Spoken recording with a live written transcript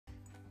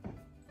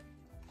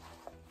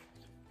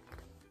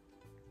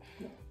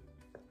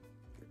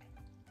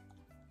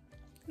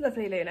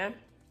Lovely Luna.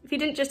 If you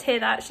didn't just hear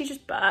that, she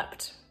just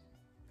burped.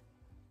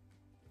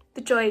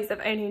 The joys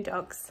of owning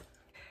dogs.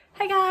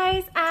 Hi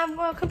guys, and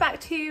welcome back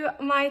to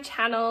my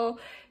channel.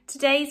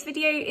 Today's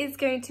video is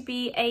going to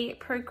be a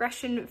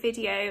progression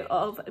video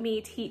of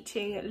me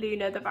teaching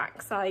Luna the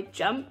backside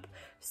jump.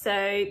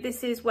 So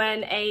this is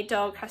when a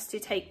dog has to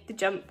take the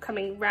jump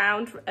coming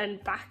round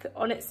and back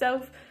on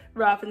itself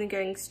rather than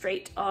going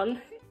straight on,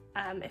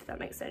 if that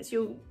makes sense.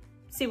 You'll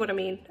see what I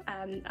mean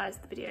as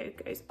the video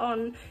goes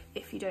on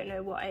if you don't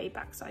know what a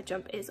backside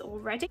jump is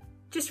already.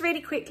 Just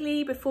really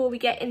quickly before we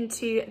get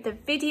into the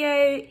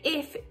video,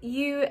 if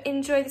you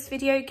enjoy this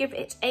video, give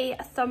it a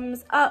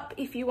thumbs up.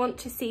 If you want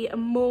to see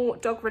more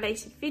dog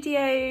related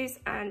videos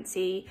and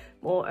see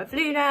more of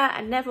Luna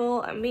and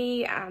Neville and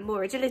me and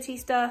more agility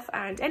stuff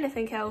and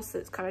anything else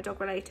that's kind of dog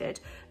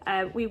related,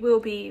 we will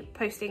be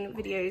posting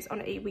videos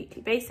on a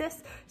weekly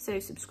basis,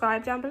 so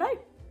subscribe down below.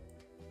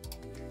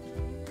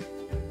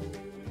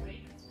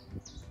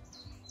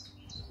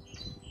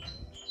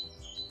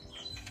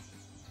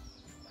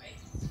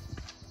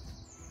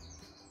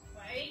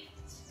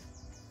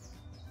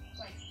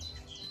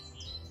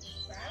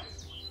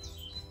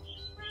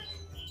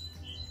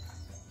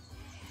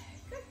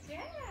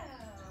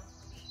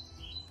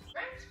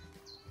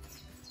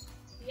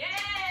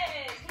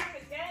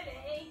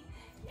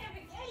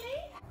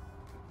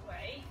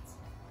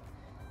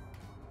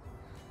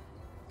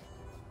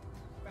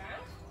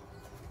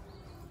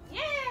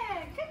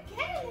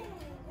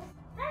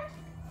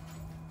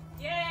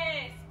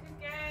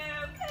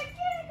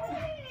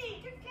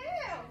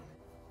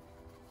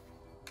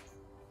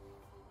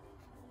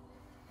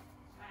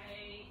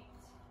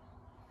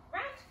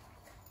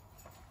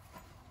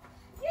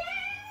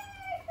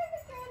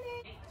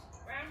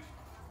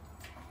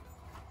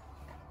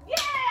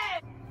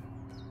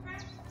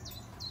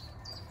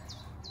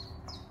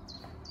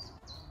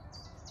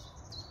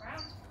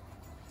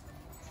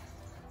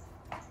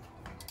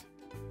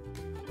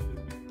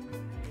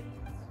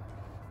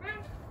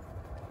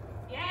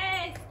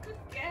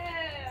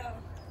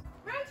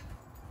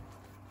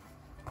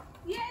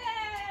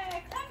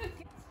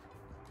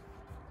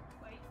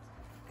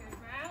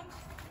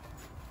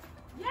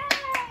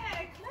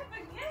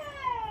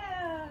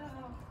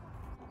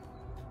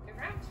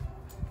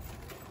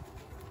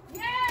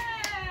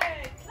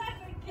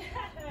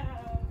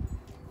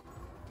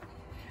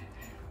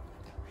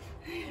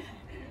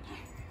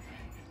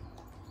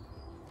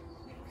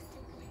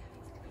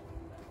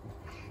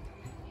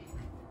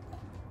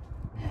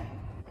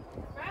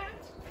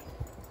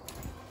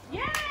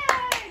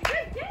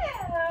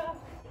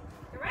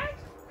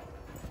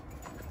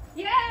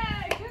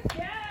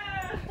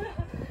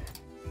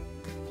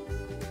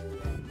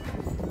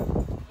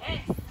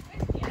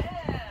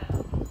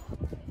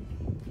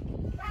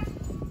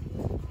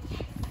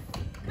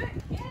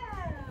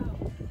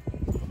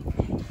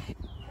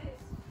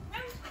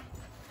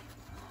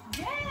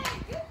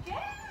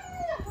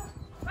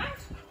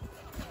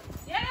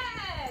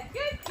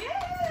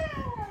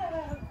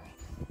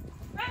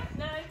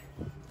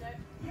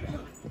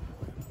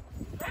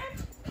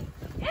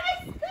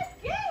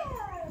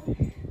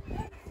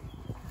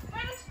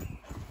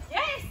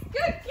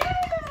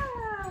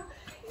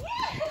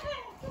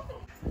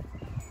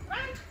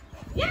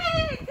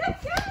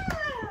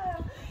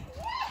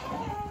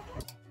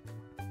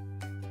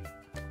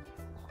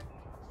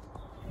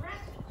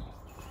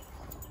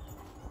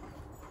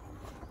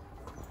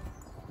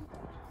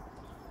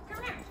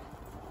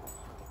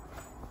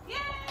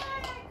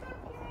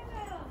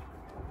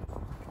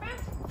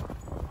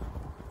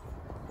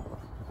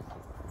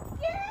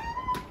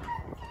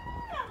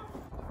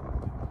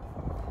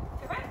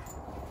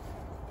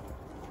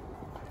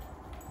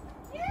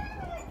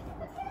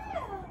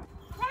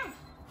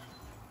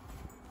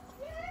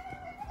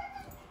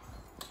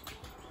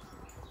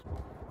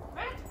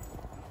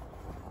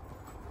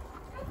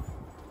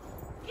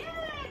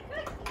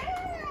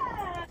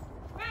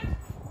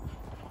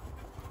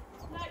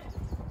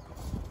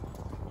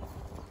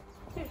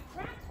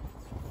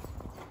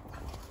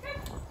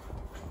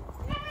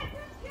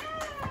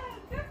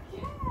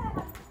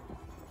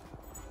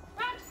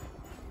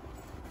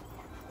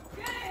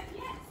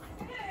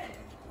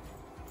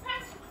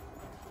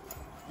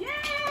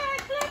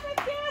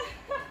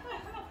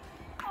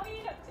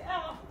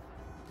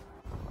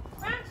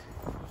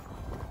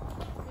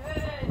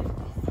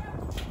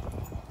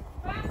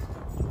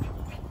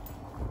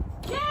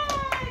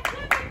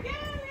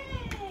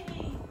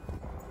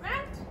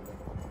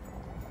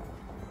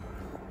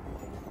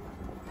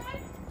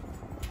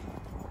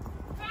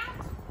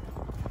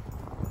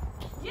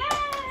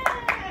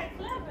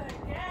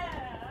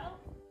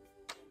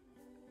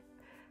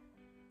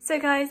 So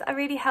guys, I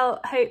really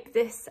hope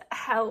this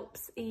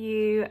helps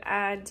you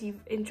and you've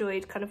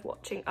enjoyed kind of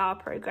watching our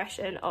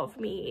progression of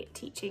me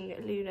teaching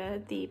Luna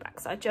the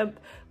backside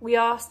jump. We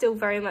are still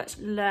very much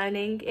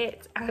learning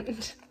it,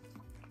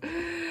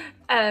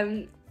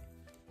 and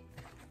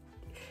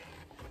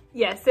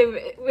yeah, so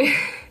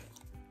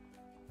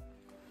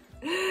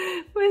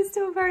we're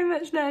still very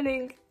much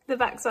learning the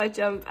backside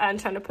jump and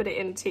trying to put it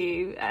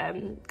into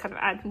kind of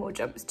add more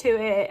jumps to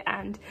it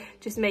and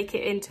just make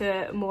it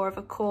into more of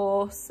a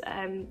course.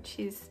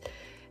 She's,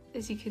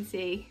 as you can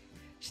see,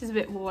 she's a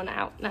bit worn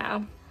out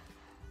now.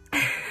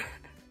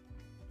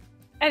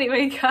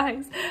 Anyway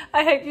guys,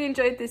 I hope you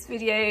enjoyed this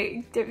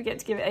video. Don't forget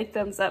to give it a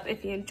thumbs up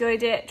if you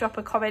enjoyed it. Drop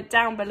a comment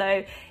down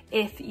below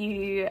if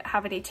you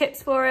have any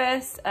tips for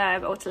us,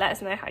 or to let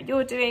us know how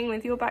you're doing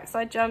with your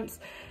backside jumps.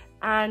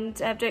 And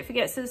don't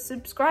forget to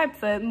subscribe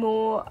for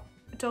more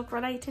dog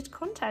related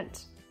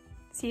content.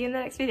 See you in the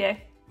next video.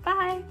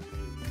 Bye.